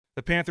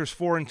The Panthers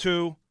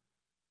 4-2.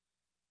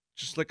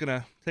 Just taking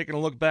a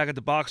look back at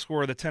the box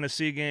score of the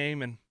Tennessee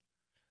game, and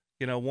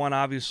one,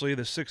 obviously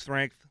the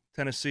 6th-ranked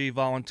Tennessee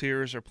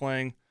Volunteers are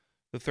playing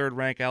the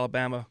 3rd-ranked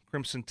Alabama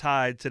Crimson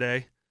Tide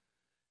today,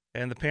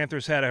 and the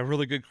Panthers had a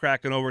really good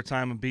crack in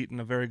overtime and beating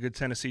a very good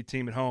Tennessee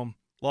team at home.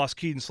 Lost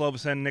Keaton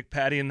Slovis and Nick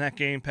Patty in that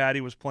game.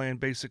 Patty was playing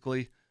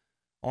basically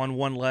on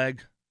one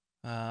leg.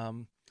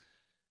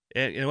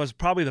 It was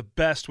probably the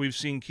best we've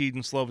seen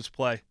Keaton Slovis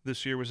play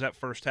this year, was that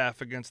first half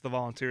against the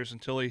Volunteers,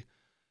 until he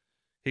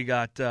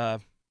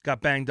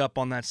got banged up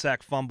on that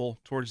sack fumble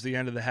towards the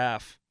end of the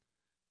half.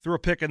 Threw a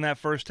pick in that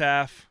first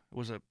half. It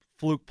was a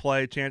fluke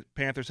play.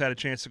 Panthers had a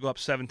chance to go up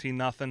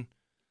 17-0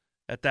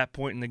 at that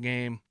point in the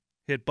game.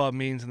 Hit Bub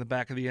Means in the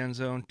back of the end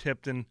zone,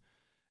 tipped and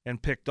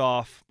picked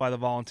off by the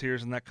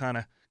Volunteers, and that kind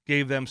of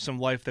gave them some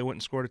life. They went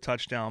and scored a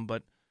touchdown.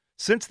 But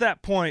since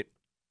that point,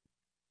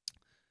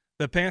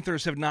 the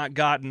Panthers have not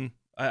gotten,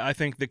 I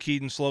think, the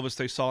Keaton Slovis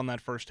they saw in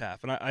that first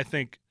half. And I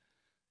think,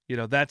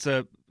 that's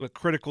a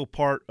critical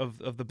part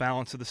of the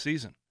balance of the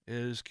season,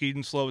 is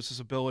Keaton Slovis'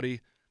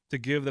 ability to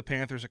give the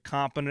Panthers a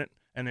competent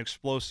and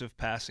explosive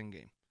passing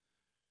game.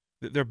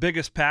 Their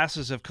biggest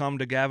passes have come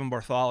to Gavin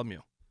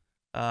Bartholomew.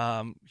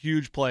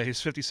 Huge play. His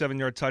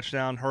 57-yard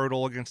touchdown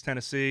hurdle against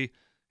Tennessee.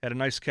 Had a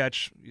nice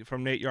catch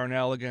from Nate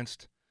Yarnell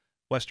against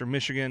Western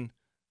Michigan.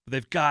 But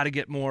they've got to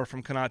get more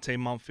from Konate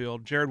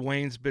Mumfield. Jared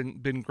Wayne's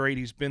been great.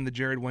 He's been the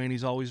Jared Wayne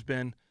he's always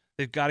been.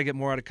 They've got to get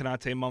more out of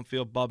Konate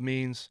Mumfield. Bub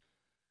Means.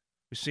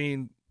 We've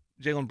seen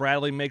Jalen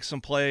Bradley make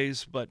some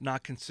plays, but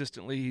not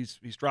consistently.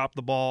 He's dropped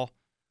the ball.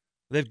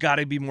 They've got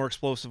to be more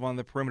explosive on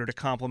the perimeter to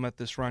complement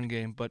this run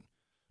game. But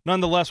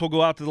nonetheless, we'll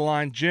go out to the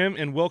line. Jim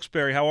in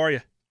Wilkes-Barre, how are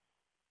you?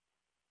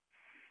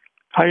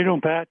 How you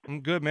doing, Pat? I'm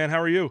good, man. How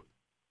are you?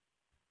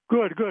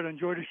 Good.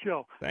 Enjoy the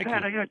show. Thank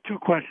Pat, you. I got 2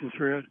 questions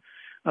for you.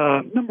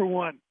 Number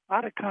one,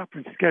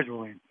 out-of-conference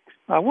scheduling.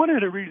 One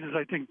of the reasons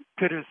I think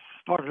Pitt has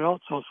started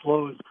out so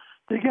slow is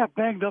they got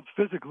banged up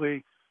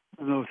physically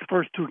in those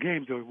first 2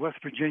 games of West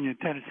Virginia and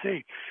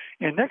Tennessee.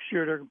 And next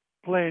year they're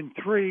playing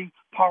 3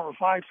 Power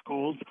 5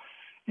 schools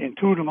and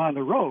 2 of them on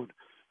the road.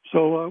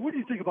 So what do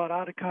you think about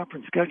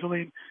out-of-conference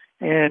scheduling?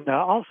 And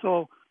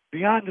also,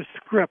 beyond the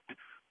script,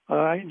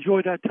 I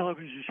enjoyed that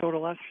television show the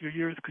last few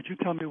years. Could you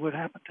tell me what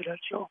happened to that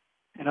show?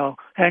 And I'll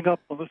hang up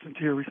and listen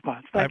to your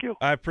response. Thank you.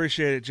 I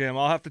appreciate it, Jim.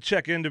 I'll have to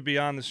check into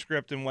Beyond the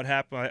Script and what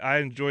happened. I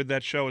enjoyed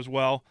that show as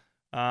well.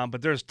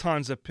 But there's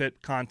tons of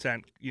Pitt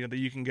content, that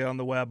you can get on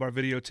the web. Our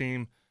video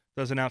team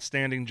does an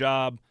outstanding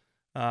job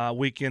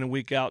week in and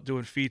week out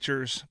doing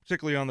features,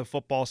 particularly on the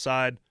football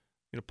side.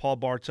 Paul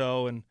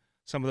Bartow and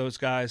some of those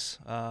guys,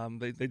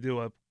 they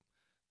do a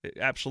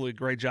absolutely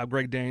great job.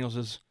 Greg Daniels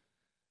is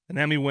an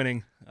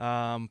Emmy-winning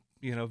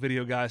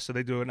video guy, so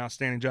they do an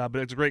outstanding job.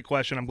 But it's a great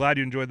question. I'm glad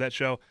you enjoyed that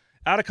show.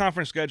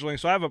 Out-of-conference scheduling,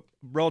 so I have a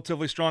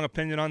relatively strong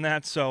opinion on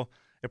that, so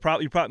you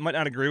probably might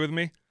not agree with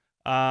me.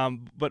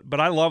 But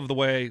I love the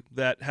way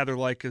that Heather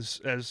Lyke has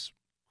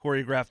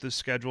choreographed this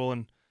schedule,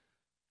 and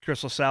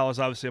Chris LaSalle is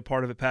obviously a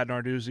part of it, Pat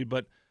Narduzzi.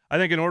 But I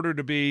think in order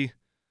to be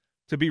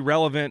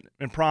relevant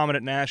and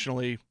prominent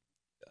nationally,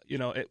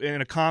 in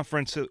a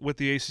conference with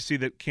the ACC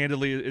that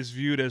candidly is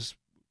viewed as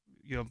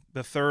the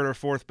 3rd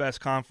or 4th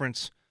best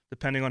conference,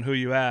 depending on who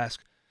you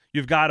ask,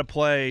 you've got to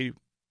play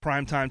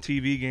primetime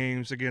TV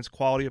games against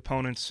quality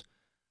opponents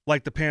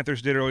like the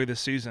Panthers did early this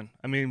season.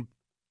 I mean,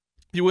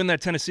 you win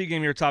that Tennessee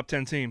game, you're a top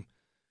 10 team.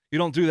 You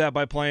don't do that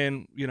by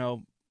playing,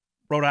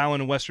 Rhode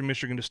Island and Western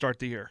Michigan to start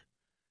the year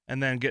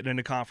and then getting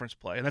into conference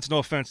play. And that's no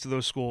offense to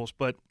those schools,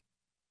 but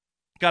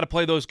got to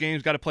play those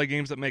games, got to play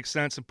games that make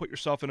sense and put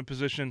yourself in a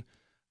position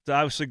to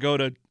obviously go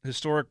to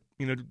historic,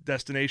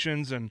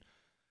 destinations and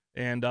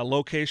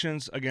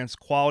locations against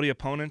quality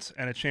opponents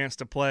and a chance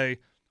to play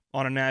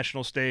on a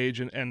national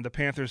stage. And the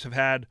Panthers have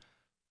had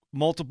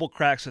multiple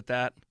cracks at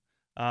that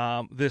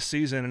this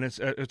season, and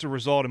it's a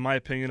result, in my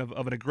opinion,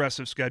 of an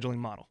aggressive scheduling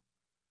model.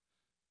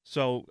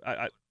 So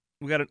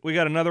we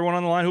got another one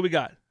on the line. Who we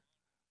got?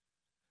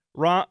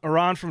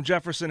 Ron from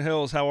Jefferson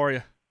Hills. How are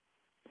you?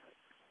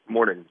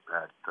 Morning,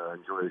 Pat.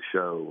 Enjoy the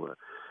show.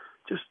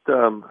 Just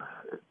the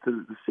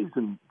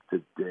season to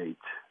date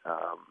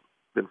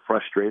been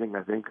frustrating,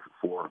 I think,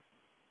 for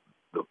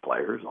the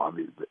players,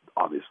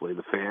 obviously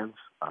the fans.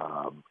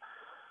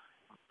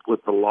 With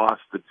the loss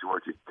to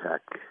Georgia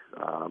Tech,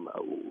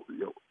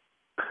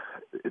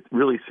 it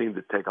really seemed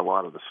to take a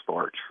lot of the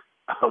starch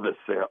out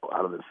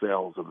of the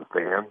sails of the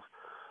fans.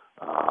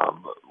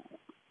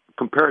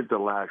 Compared to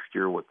last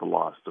year with the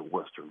loss to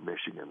Western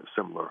Michigan,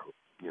 a similar,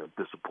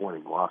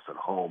 disappointing loss at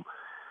home.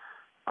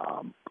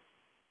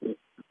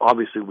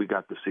 Obviously, we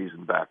got the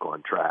season back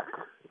on track.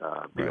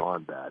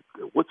 Beyond that,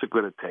 what's it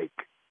going to take?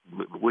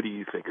 What do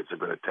you think it's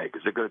going to take?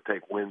 Is it going to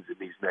take wins in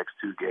these next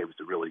 2 games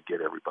to really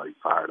get everybody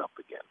fired up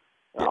again?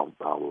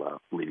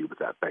 I'll leave you with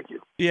that. Thank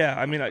you. Yeah,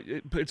 I mean,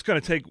 it's going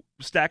to take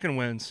stacking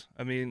wins.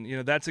 I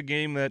mean, that's a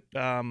game that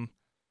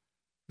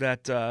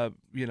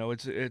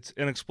it's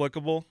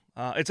inexplicable.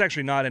 It's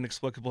actually not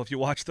inexplicable. If you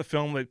watch the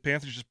film, the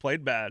Panthers just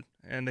played bad,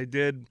 and they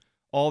did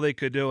all they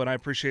could do, and I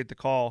appreciate the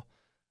call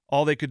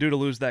all they could do to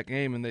lose that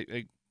game, and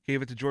they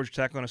gave it to Georgia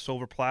Tech on a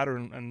silver platter,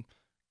 and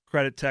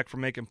credit Tech for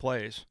making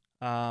plays.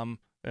 And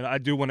I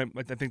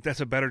think that's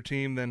a better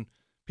team than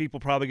people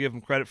probably give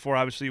them credit for.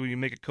 Obviously, when you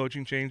make a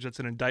coaching change, that's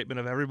an indictment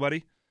of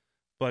everybody.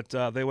 But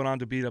they went on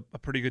to beat a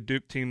pretty good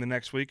Duke team the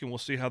next week, and we'll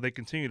see how they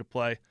continue to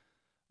play.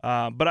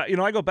 But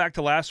I go back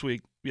to last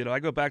week.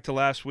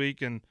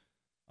 And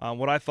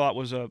what I thought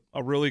was a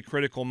really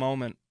critical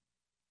moment.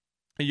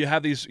 You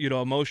have these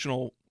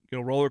emotional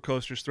roller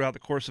coasters throughout the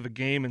course of a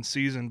game and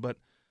season, but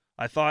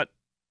I thought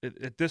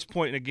at this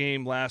point in a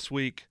game last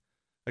week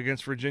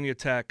against Virginia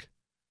Tech,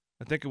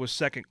 I think it was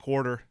second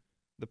quarter,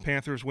 the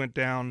Panthers went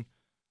down,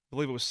 I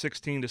believe it was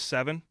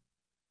 16-7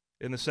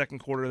 in the second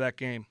quarter of that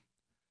game.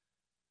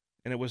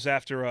 And it was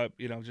after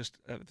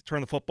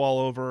turn the football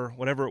over,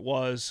 whatever it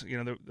was.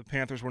 The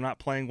Panthers were not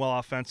playing well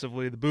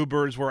offensively. The Boo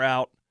Birds were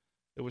out.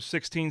 It was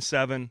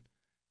 16-7,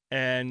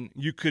 and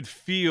you could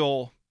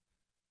feel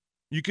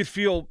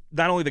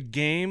not only the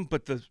game,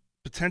 but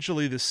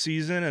potentially the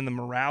season and the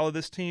morale of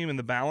this team and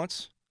the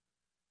balance.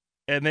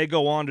 And they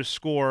go on to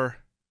score,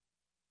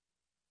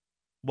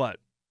 what?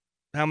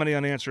 How many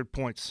unanswered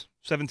points?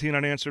 17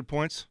 unanswered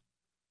points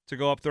to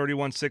go up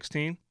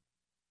 31-16.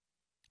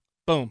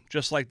 Boom,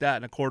 just like that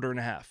in a quarter and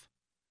a half.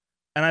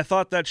 And I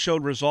thought that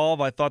showed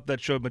resolve. I thought that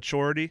showed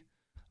maturity.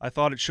 I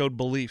thought it showed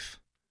belief.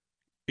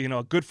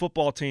 A good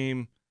football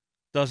team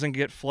doesn't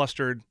get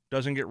flustered,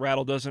 doesn't get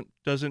rattled,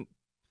 doesn't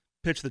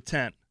pitch the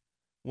tent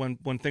when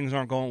things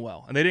aren't going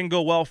well. And they didn't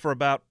go well for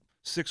about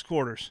 6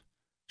 quarters.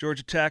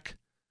 Georgia Tech,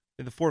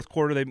 in the fourth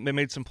quarter, they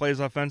made some plays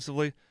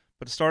offensively.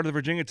 But the start of the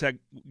Virginia Tech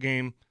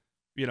game,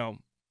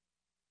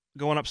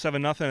 going up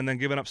 7-0 and then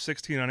giving up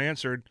 16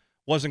 unanswered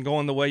wasn't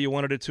going the way you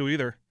wanted it to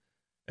either.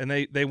 And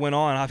they went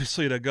on,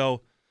 obviously, to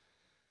go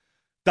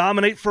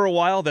dominate for a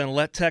while, then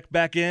let Tech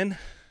back in,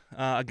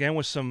 again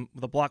with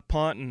a block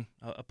punt and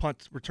a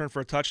punt return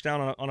for a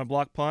touchdown on a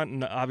block punt,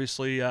 and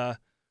obviously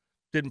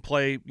didn't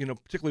play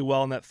particularly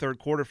well in that third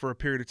quarter for a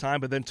period of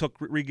time, but then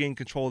regained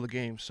control of the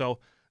game. So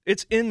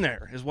it's in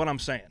there is what I'm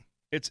saying.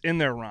 It's in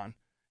there, Ron.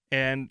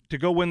 And to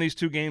go win these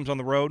 2 games on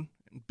the road,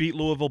 beat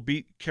Louisville,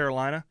 beat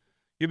Carolina,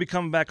 you'll be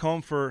coming back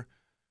home for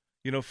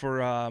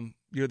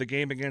the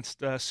game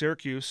against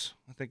Syracuse,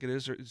 I think it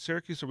is. Or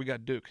Syracuse, or we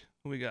got Duke?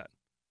 Who we got?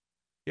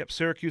 Yep,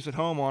 Syracuse at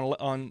home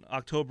on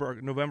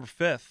November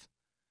 5th.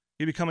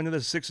 You'll be coming to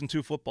this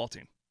 6-2 football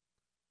team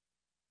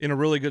in a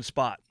really good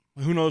spot.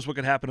 Who knows what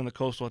could happen in the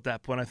Coastal at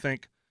that point? I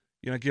think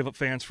give up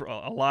fans for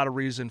a lot of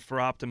reason for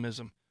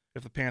optimism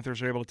if the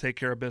Panthers are able to take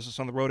care of business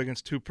on the road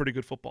against 2 pretty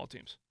good football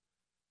teams.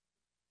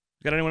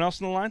 Got anyone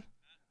else on the line?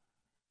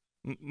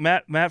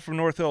 Matt from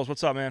North Hills,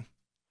 what's up, man?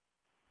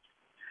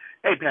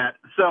 Hey, Pat.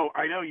 So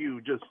I know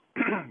you just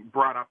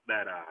brought up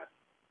that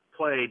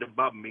play to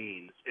Bub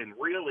Means, and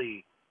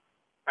really,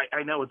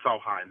 I know it's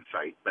all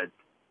hindsight, but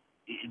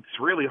it's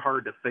really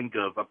hard to think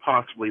of a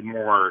possibly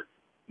more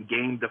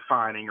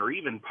game-defining or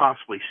even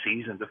possibly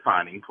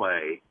season-defining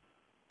play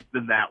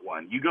than that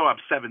one. You go up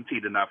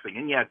 17-0,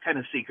 and yeah,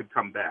 Tennessee could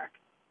come back,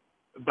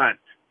 but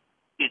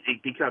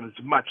it becomes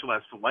much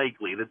less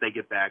likely that they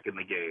get back in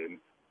the game.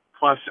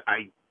 Plus,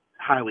 I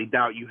highly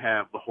doubt you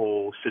have the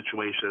whole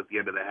situation at the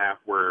end of the half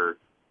where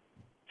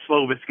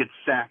Slovis gets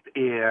sacked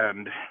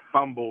and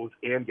fumbles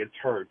and gets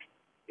hurt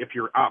if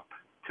you're up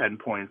 10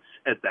 points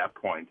at that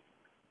point.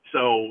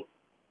 So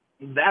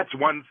that's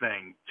one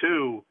thing.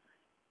 2,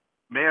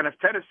 man, if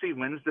Tennessee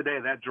wins today,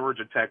 that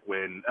Georgia Tech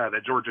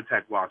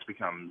loss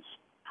becomes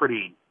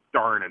pretty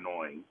darn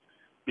annoying,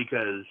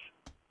 because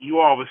you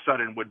all of a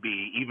sudden would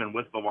be, even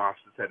with the loss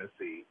to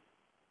Tennessee,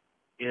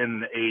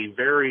 in a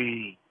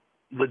very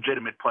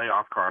legitimate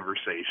playoff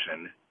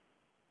conversation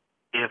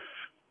if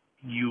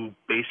you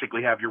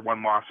basically have your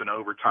one loss in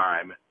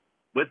overtime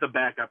with a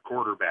backup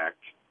quarterback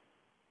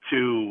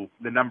to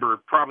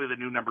probably the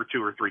new number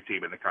 2 or 3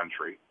 team in the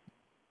country.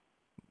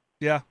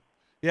 Yeah,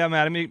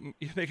 Matt, I mean,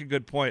 you make a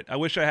good point. I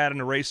wish I had an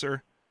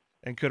eraser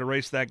and could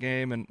erase that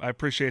game, and I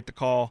appreciate the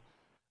call.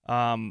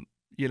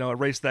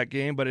 Erase that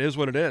game, but it is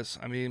what it is.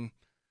 I mean,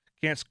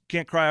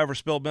 can't cry over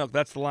spilled milk.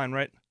 That's the line,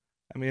 right?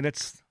 I mean,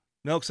 it's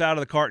milk's out of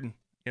the carton.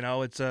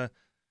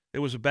 It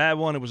was a bad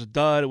one. It was a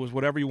dud. It was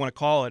whatever you want to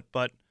call it.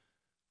 But,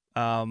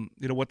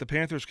 what the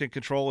Panthers can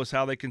control is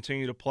how they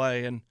continue to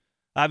play. And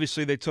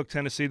obviously they took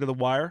Tennessee to the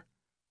wire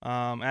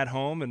at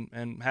home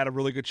and had a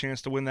really good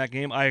chance to win that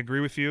game. I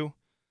agree with you.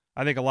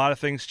 I think a lot of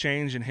things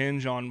change and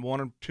hinge on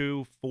 1 or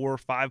 2, 4,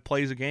 5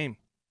 plays a game.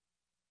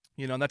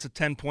 That's a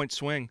 10-point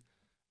swing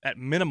at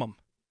minimum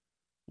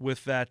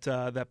with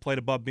that play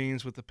to Bub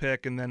Beans with the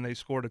pick, and then they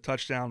scored a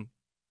touchdown.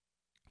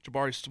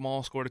 Jabari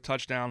Small scored a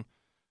touchdown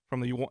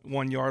from the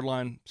 1-yard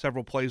line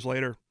several plays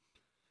later.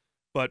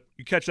 But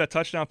you catch that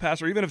touchdown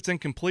pass, or even if it's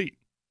incomplete,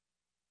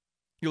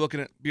 you're looking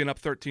at being up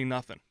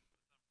 13-0.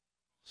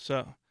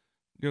 So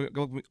you're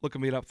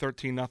looking at up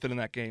 13-0 in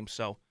that game.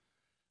 So,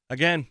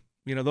 again,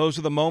 those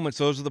are the moments,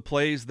 those are the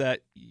plays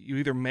that you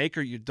either make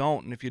or you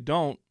don't. And if you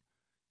don't,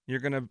 you're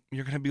gonna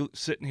be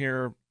sitting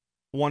here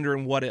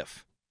wondering what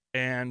if.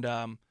 And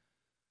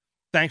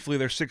thankfully,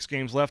 there's 6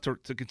 games left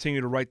to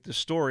continue to write this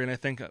story, and I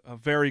think a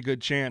very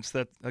good chance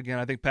that, again,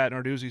 I think Pat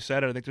Narduzzi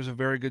said it, I think there's a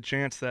very good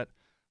chance that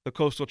the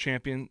Coastal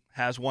champion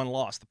has one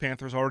loss. The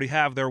Panthers already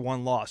have their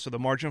one loss, so the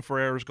margin for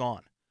error is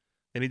gone.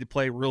 They need to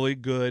play really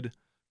good,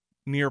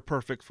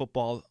 near-perfect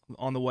football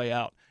on the way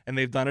out, and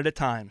they've done it at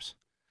times.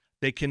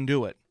 They can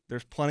do it.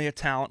 There's plenty of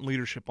talent and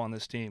leadership on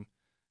this team,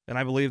 and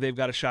I believe they've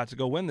got a shot to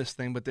go win this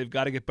thing, but they've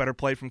got to get better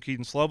play from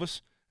Keaton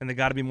Slovis, and they've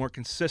got to be more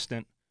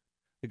consistent.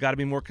 They've got to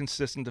be more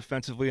consistent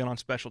defensively and on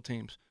special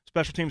teams.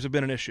 Special teams have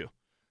been an issue.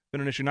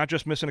 Not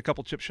just missing a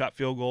couple chip shot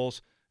field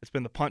goals. It's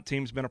been the punt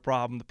team's been a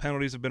problem. The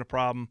penalties have been a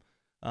problem.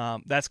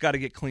 That's got to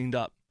get cleaned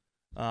up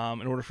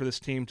in order for this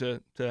team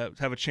to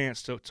have a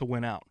chance to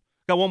win out.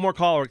 Got one more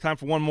caller. Time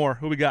for one more.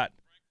 Who we got?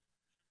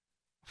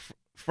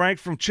 Frank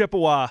from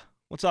Chippewa.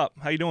 What's up?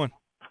 How you doing?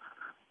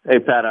 Hey,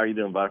 Pat. How you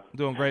doing, bud?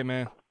 Doing great,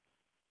 man.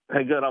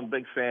 Hey, good. I'm a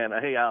big fan.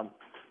 Hey,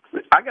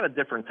 I got a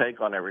different take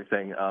on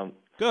everything.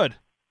 Good.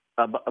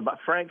 But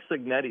Frank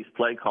Signetti's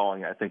play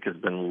calling, I think, has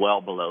been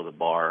well below the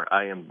bar.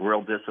 I am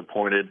real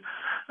disappointed.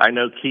 I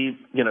know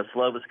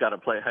Slovis got to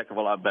play a heck of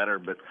a lot better,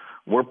 but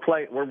we're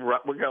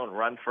going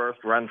run first,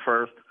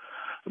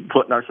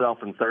 putting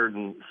ourselves in 3rd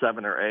and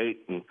 7 or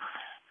 8, and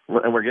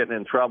we're getting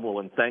in trouble.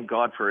 And thank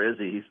God for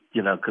Izzy,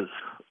 because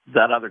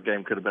that other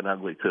game could have been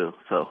ugly too.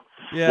 So,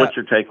 yeah. What's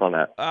your take on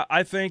that?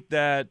 I think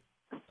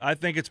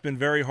it's been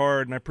very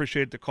hard, and I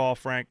appreciate the call,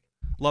 Frank.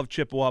 Love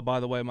Chippewa,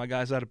 by the way. My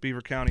guys out of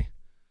Beaver County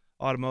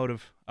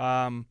Automotive.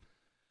 I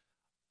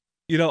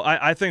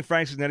think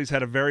Frank Signetti's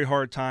had a very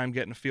hard time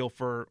getting a feel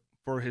for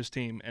his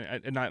team,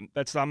 and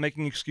that's not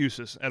making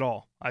excuses at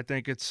all. I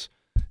think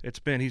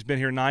he's been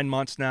here 9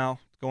 months now,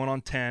 going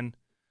on 10.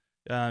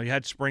 You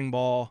had spring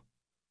ball.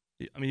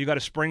 I mean, you got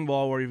a spring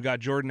ball where you've got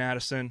Jordan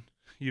Addison,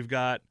 you've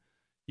got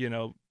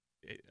a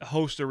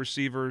host of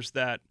receivers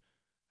that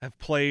have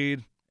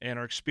played and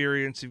are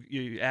experienced.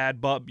 You add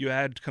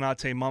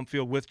Konate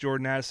Mumfield with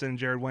Jordan Addison and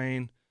Jared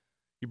Wayne.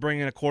 You bring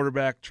in a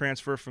quarterback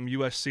transfer from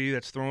USC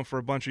that's throwing for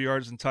a bunch of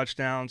yards and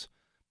touchdowns.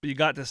 But you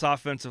got this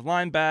offensive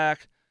line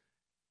back.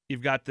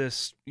 You've got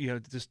this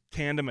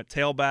tandem at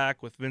tailback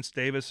with Vince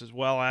Davis as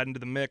well adding to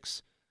the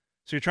mix.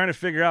 So you're trying to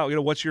figure out,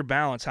 what's your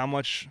balance? How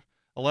much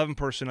 11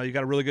 personnel? You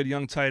got a really good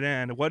young tight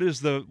end. What is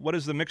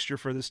the mixture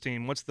for this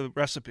team? What's the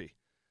recipe?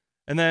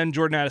 And then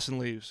Jordan Addison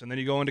leaves, and then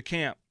you go into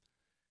camp,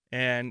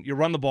 and you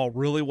run the ball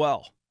really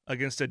well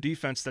against a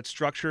defense that's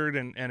structured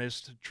and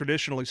has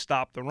traditionally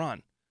stopped the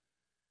run.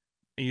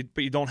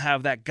 But you don't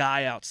have that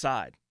guy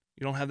outside.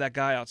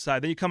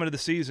 Then you come into the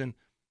season,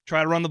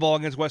 try to run the ball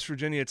against West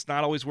Virginia. It's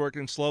not always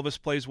working.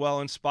 Slovis plays well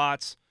in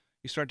spots.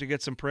 You start to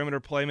get some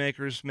perimeter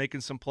playmakers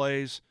making some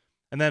plays,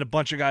 and then a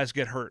bunch of guys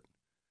get hurt.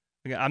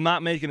 Again, I'm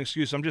not making an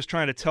excuse. I'm just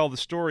trying to tell the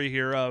story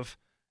here of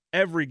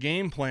every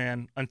game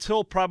plan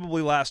until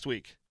probably last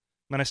week.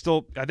 And I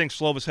think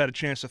Slovis had a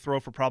chance to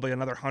throw for probably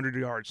another 100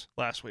 yards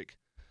last week,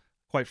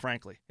 quite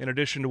frankly, in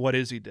addition to what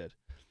Izzy did.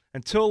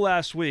 Until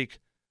last week,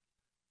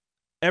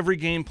 every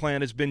game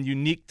plan has been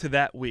unique to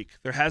that week.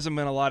 There hasn't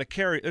been a lot of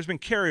There's been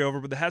carryover,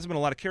 but there hasn't been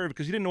a lot of carry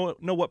because you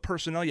didn't know what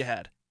personnel you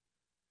had.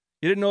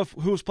 You didn't know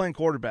who was playing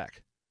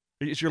quarterback.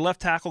 Is your left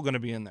tackle going to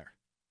be in there?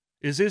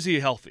 Is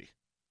Izzy healthy?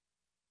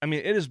 I mean,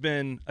 it has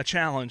been a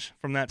challenge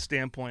from that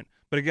standpoint.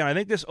 But again, I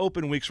think this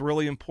open week's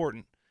really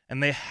important,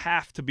 and they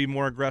have to be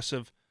more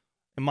aggressive,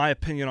 in my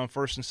opinion, on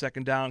 1st and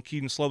 2nd down.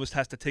 Keaton Slovis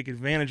has to take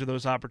advantage of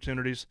those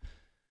opportunities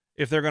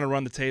if they're going to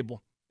run the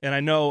table. And I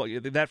know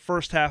that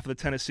first half of the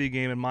Tennessee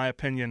game, in my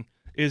opinion,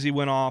 Izzy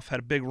went off, had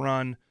a big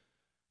run,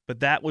 but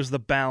that was the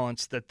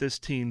balance that this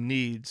team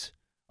needs.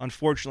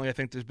 Unfortunately, I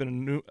think there's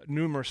been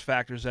numerous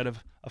factors that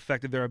have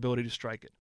affected their ability to strike it.